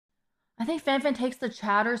I think Fanfan takes the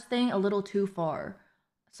chatters thing a little too far.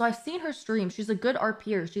 So I've seen her stream. She's a good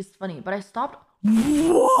RPer. She's funny, but I stopped.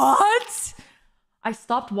 What? I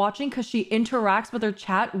stopped watching because she interacts with her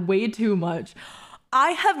chat way too much.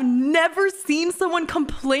 I have never seen someone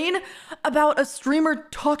complain about a streamer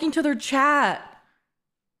talking to their chat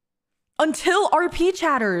until RP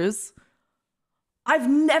chatters. I've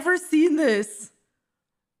never seen this.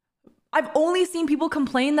 I've only seen people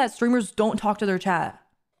complain that streamers don't talk to their chat.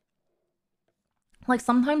 Like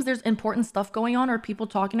sometimes there's important stuff going on or people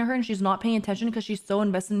talking to her and she's not paying attention because she's so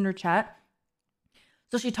invested in her chat.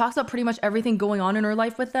 So she talks about pretty much everything going on in her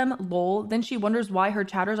life with them, lol. Then she wonders why her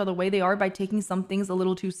chatters are the way they are by taking some things a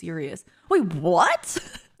little too serious. Wait, what?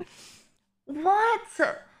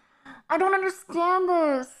 What? I don't understand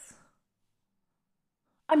this.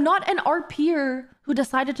 I'm not an RPer who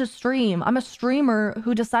decided to stream. I'm a streamer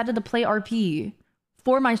who decided to play RP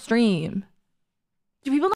for my stream. Do people